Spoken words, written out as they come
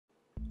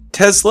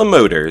Tesla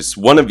Motors,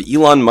 one of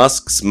Elon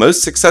Musk's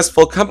most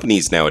successful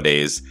companies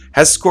nowadays,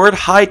 has scored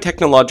high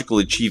technological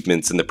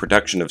achievements in the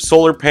production of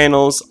solar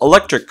panels,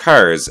 electric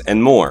cars,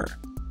 and more.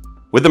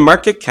 With a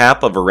market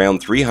cap of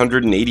around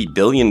 $380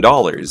 billion,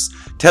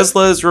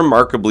 Tesla is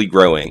remarkably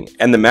growing,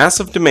 and the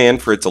massive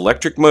demand for its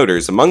electric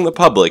motors among the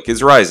public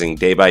is rising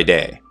day by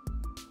day.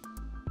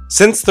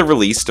 Since the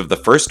release of the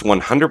first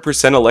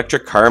 100%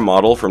 electric car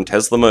model from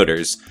Tesla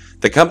Motors,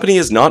 the company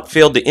has not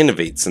failed to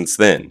innovate since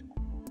then.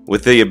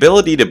 With the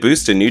ability to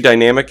boost a new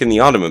dynamic in the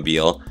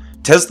automobile,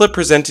 Tesla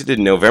presented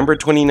in November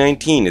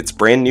 2019 its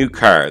brand new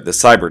car, the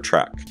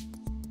Cybertruck.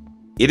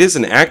 It is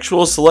an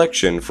actual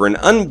selection for an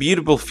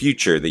unbeatable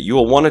future that you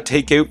will want to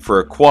take out for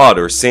a quad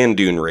or sand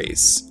dune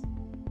race.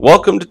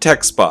 Welcome to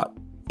TechSpot.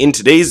 In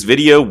today's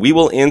video, we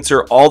will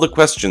answer all the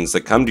questions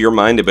that come to your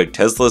mind about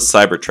Tesla's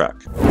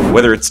Cybertruck.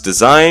 Whether it's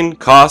design,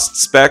 cost,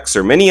 specs,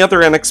 or many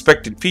other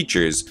unexpected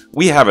features,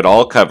 we have it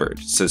all covered,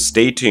 so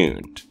stay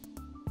tuned.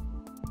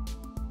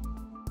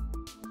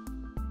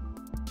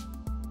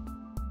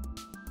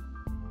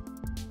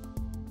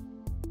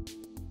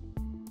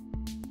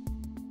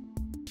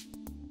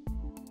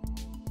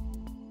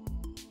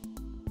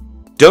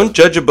 Don't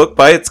judge a book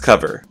by its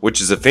cover, which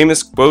is a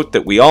famous quote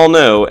that we all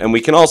know and we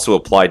can also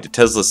apply to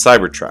Tesla's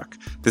Cybertruck.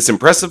 This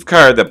impressive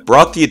car that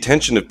brought the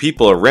attention of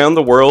people around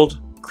the world,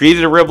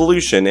 created a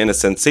revolution and a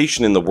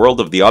sensation in the world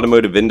of the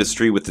automotive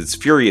industry with its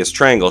furious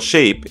triangle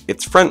shape,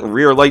 its front and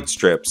rear light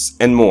strips,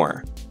 and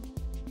more.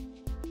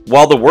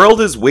 While the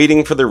world is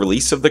waiting for the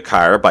release of the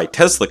car by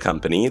Tesla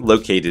Company,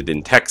 located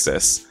in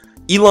Texas,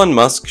 Elon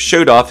Musk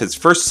showed off his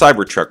first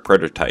Cybertruck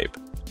prototype.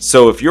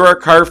 So if you're a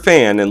car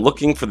fan and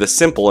looking for the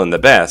simple and the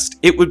best,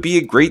 it would be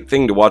a great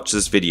thing to watch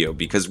this video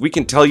because we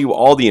can tell you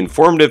all the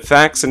informative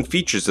facts and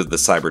features of the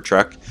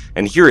Cybertruck,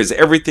 and here is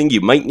everything you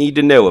might need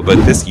to know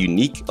about this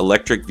unique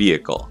electric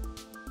vehicle.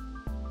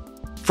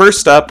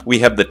 First up, we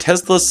have the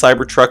Tesla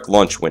Cybertruck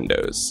launch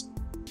windows.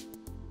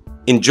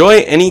 Enjoy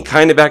any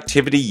kind of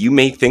activity you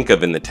may think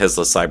of in the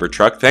Tesla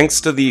Cybertruck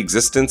thanks to the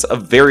existence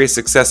of various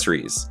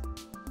accessories.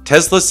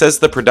 Tesla says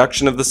the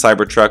production of the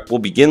Cybertruck will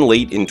begin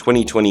late in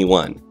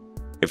 2021.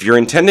 If you're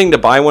intending to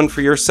buy one for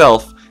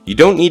yourself, you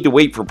don't need to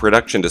wait for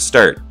production to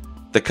start.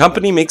 The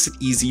company makes it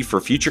easy for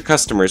future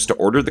customers to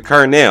order the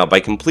car now by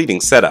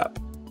completing setup.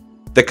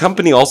 The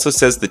company also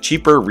says the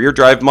cheaper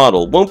rear-drive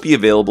model won't be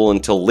available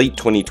until late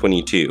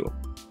 2022.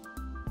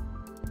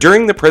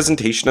 During the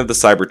presentation of the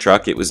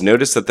Cybertruck, it was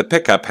noticed that the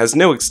pickup has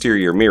no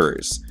exterior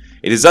mirrors.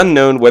 It is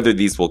unknown whether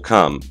these will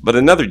come, but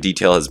another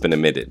detail has been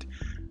omitted.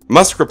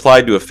 Musk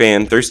replied to a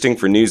fan thirsting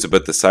for news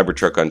about the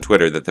Cybertruck on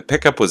Twitter that the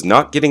pickup was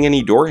not getting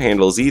any door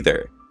handles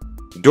either.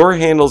 Door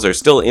handles are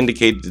still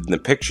indicated in the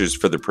pictures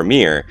for the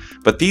premiere,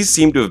 but these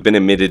seem to have been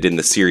omitted in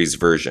the series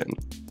version.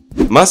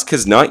 Musk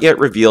has not yet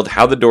revealed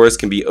how the doors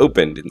can be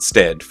opened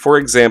instead, for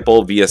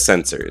example via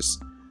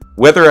sensors.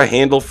 Whether a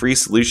handle-free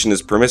solution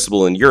is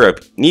permissible in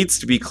Europe needs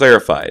to be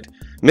clarified.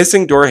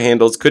 Missing door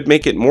handles could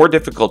make it more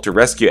difficult to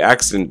rescue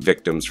accident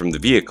victims from the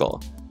vehicle.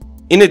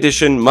 In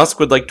addition, Musk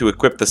would like to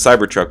equip the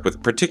Cybertruck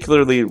with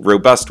particularly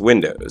robust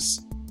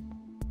windows.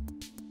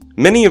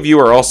 Many of you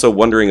are also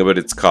wondering about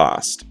its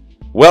cost.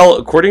 Well,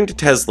 according to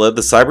Tesla,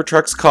 the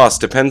Cybertruck's cost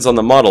depends on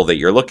the model that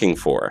you're looking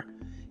for.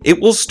 It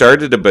will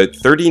start at about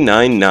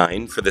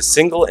 $39,900 for the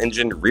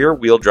single-engine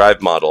rear-wheel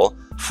drive model,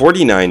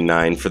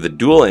 $49,900 for the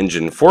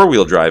dual-engine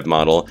four-wheel drive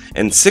model,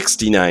 and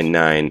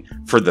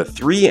 $69,900 for the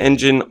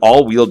three-engine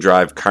all-wheel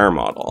drive car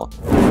model.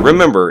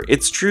 Remember,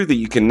 it's true that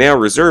you can now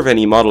reserve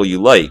any model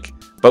you like,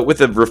 but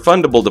with a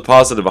refundable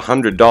deposit of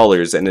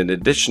 $100 and an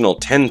additional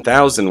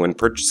 $10,000 when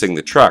purchasing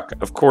the truck,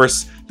 of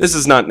course, this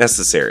is not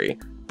necessary,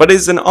 but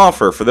is an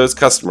offer for those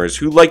customers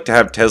who like to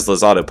have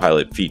Tesla's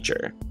autopilot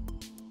feature.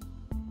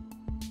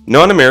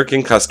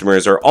 Non-American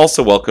customers are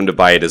also welcome to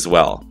buy it as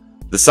well.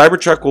 The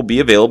Cybertruck will be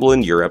available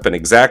in Europe and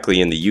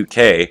exactly in the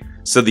UK,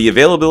 so the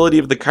availability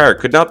of the car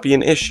could not be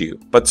an issue,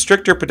 but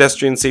stricter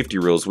pedestrian safety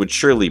rules would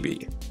surely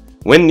be.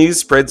 When news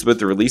spreads about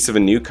the release of a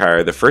new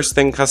car, the first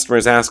thing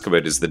customers ask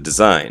about is the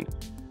design.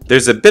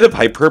 There's a bit of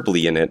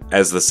hyperbole in it,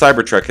 as the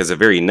Cybertruck has a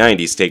very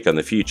 90s take on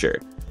the future.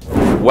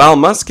 While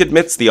Musk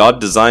admits the odd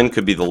design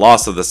could be the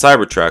loss of the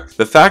Cybertruck,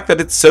 the fact that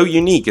it's so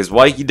unique is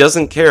why he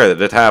doesn't care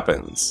that it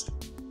happens.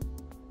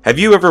 Have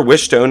you ever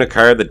wished to own a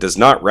car that does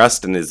not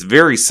rust and is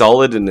very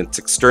solid in its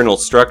external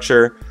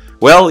structure?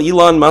 Well,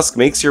 Elon Musk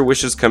makes your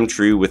wishes come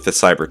true with the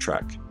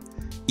Cybertruck.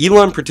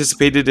 Elon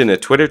participated in a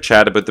Twitter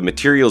chat about the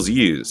materials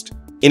used.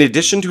 In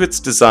addition to its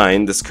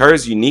design, this car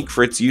is unique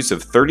for its use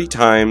of 30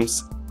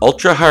 times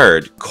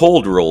ultra-hard,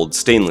 cold-rolled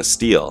stainless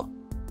steel.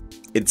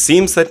 It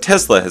seems that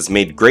Tesla has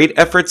made great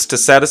efforts to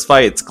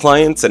satisfy its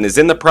clients and is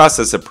in the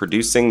process of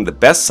producing the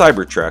best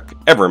Cybertruck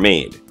ever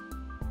made.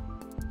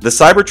 The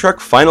Cybertruck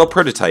final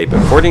prototype,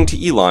 according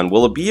to Elon,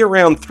 will be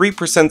around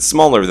 3%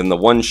 smaller than the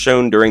one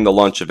shown during the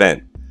launch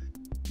event.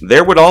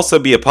 There would also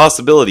be a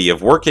possibility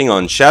of working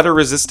on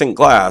shatter-resistant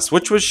glass,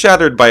 which was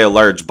shattered by a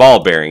large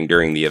ball bearing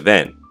during the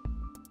event.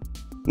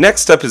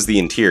 Next up is the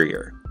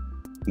interior.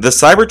 The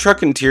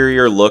Cybertruck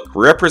Interior look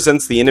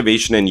represents the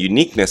innovation and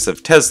uniqueness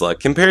of Tesla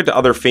compared to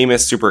other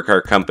famous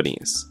supercar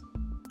companies.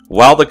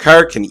 While the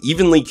car can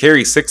evenly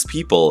carry 6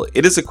 people,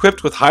 it is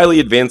equipped with highly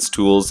advanced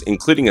tools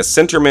including a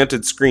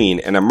center-mounted screen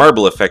and a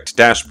marble effect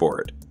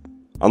dashboard.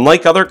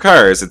 Unlike other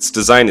cars, its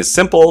design is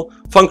simple,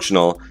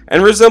 functional,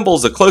 and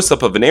resembles a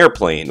close-up of an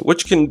airplane,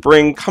 which can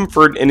bring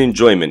comfort and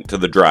enjoyment to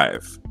the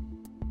drive.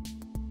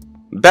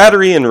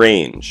 Battery and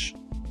range.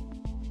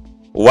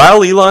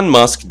 While Elon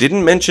Musk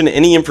didn't mention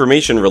any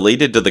information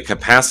related to the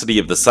capacity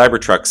of the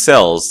Cybertruck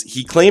cells,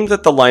 he claimed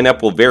that the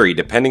lineup will vary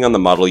depending on the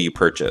model you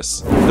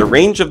purchase. The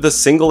range of the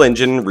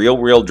single-engine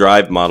rear-wheel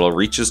drive model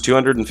reaches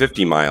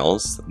 250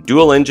 miles,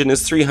 dual-engine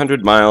is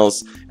 300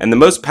 miles, and the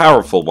most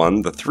powerful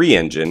one, the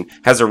 3-engine,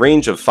 has a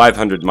range of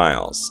 500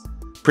 miles.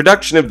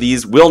 Production of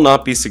these will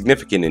not be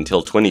significant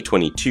until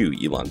 2022,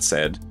 Elon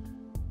said.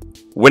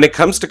 When it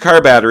comes to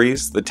car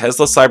batteries, the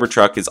Tesla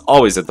Cybertruck is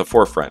always at the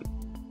forefront.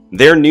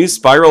 Their new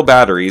spiral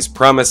batteries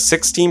promise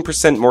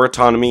 16% more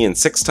autonomy and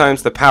 6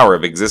 times the power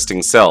of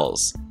existing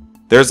cells.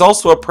 There's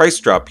also a price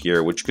drop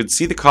here which could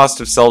see the cost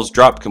of cells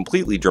drop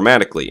completely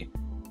dramatically.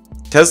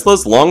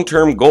 Tesla's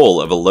long-term goal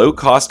of a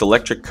low-cost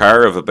electric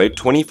car of about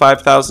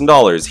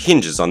 $25,000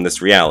 hinges on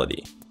this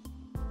reality.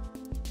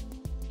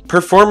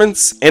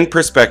 Performance and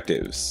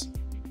perspectives.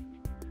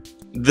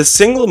 The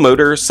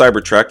single-motor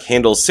Cybertruck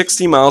handles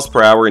 60 miles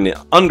per hour in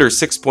under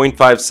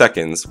 6.5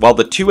 seconds, while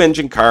the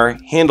 2-engine car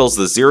handles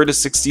the 0 to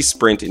 60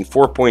 sprint in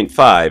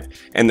 4.5,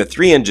 and the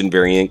 3-engine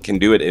variant can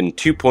do it in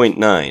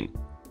 2.9.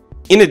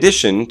 In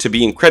addition to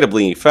being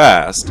incredibly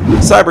fast,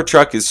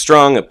 Cybertruck is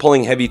strong at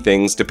pulling heavy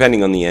things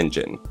depending on the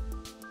engine.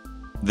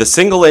 The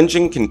single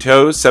engine can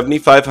tow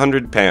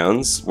 7,500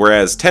 pounds,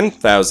 whereas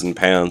 10,000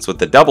 pounds with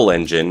the double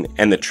engine,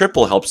 and the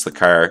triple helps the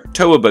car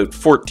tow about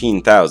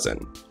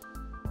 14,000.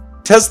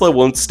 Tesla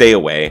won't stay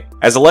away,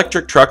 as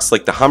electric trucks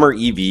like the Hummer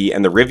EV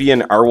and the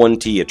Rivian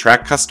R1T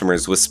attract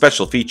customers with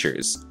special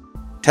features.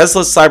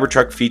 Tesla's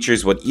Cybertruck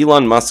features what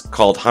Elon Musk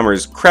called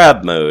Hummer's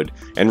crab mode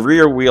and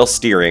rear-wheel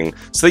steering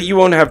so that you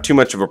won't have too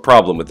much of a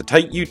problem with a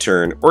tight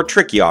U-turn or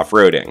tricky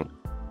off-roading.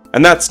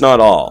 And that's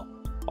not all.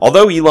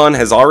 Although Elon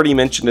has already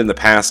mentioned in the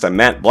past a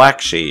matte black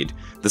shade,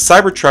 the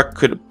Cybertruck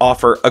could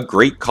offer a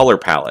great color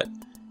palette.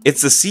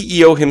 It's the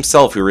CEO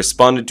himself who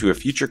responded to a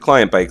future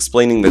client by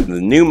explaining that the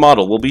new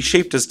model will be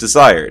shaped as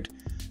desired.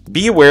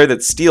 Be aware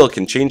that steel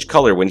can change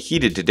color when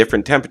heated to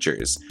different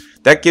temperatures.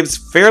 That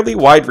gives fairly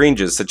wide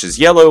ranges such as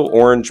yellow,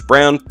 orange,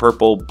 brown,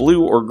 purple,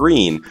 blue, or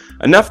green,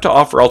 enough to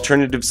offer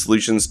alternative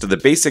solutions to the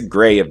basic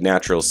gray of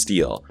natural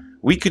steel.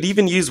 We could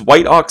even use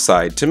white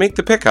oxide to make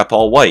the pickup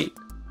all white.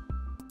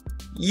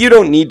 You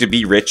don't need to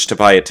be rich to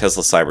buy a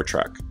Tesla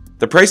Cybertruck.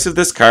 The price of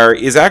this car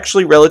is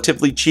actually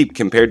relatively cheap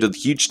compared to the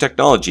huge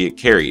technology it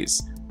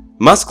carries.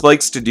 Musk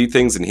likes to do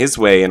things in his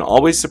way and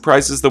always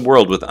surprises the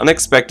world with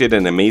unexpected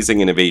and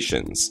amazing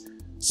innovations.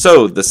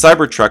 So, the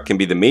Cybertruck can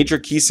be the major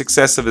key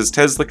success of his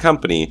Tesla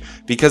company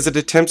because it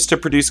attempts to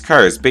produce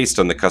cars based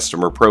on the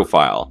customer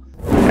profile.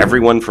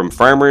 Everyone from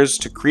farmers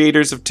to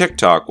creators of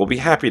TikTok will be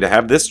happy to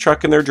have this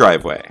truck in their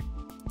driveway.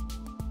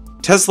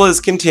 Tesla is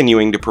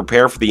continuing to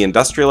prepare for the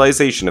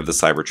industrialization of the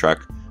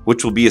Cybertruck,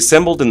 which will be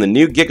assembled in the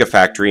new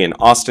Gigafactory in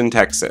Austin,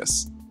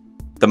 Texas.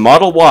 The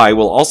Model Y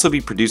will also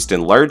be produced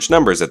in large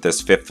numbers at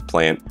this 5th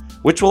plant,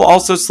 which will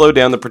also slow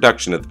down the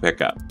production of the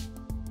pickup.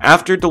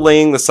 After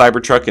delaying the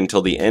Cybertruck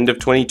until the end of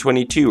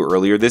 2022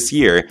 earlier this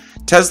year,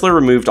 Tesla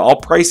removed all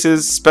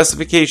prices,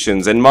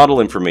 specifications, and model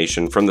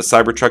information from the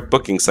Cybertruck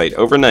booking site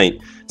overnight,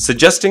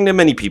 suggesting to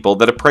many people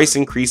that a price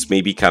increase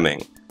may be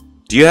coming.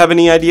 Do you have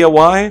any idea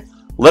why?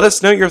 Let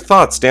us know your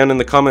thoughts down in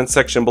the comments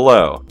section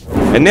below.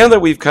 And now that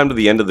we've come to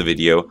the end of the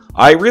video,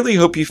 I really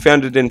hope you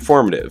found it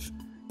informative.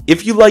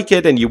 If you like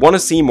it and you want to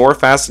see more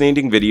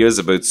fascinating videos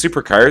about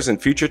supercars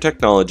and future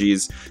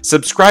technologies,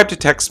 subscribe to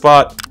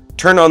TechSpot,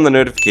 turn on the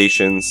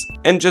notifications,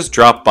 and just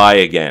drop by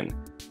again.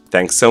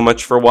 Thanks so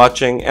much for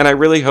watching, and I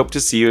really hope to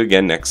see you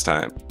again next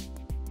time.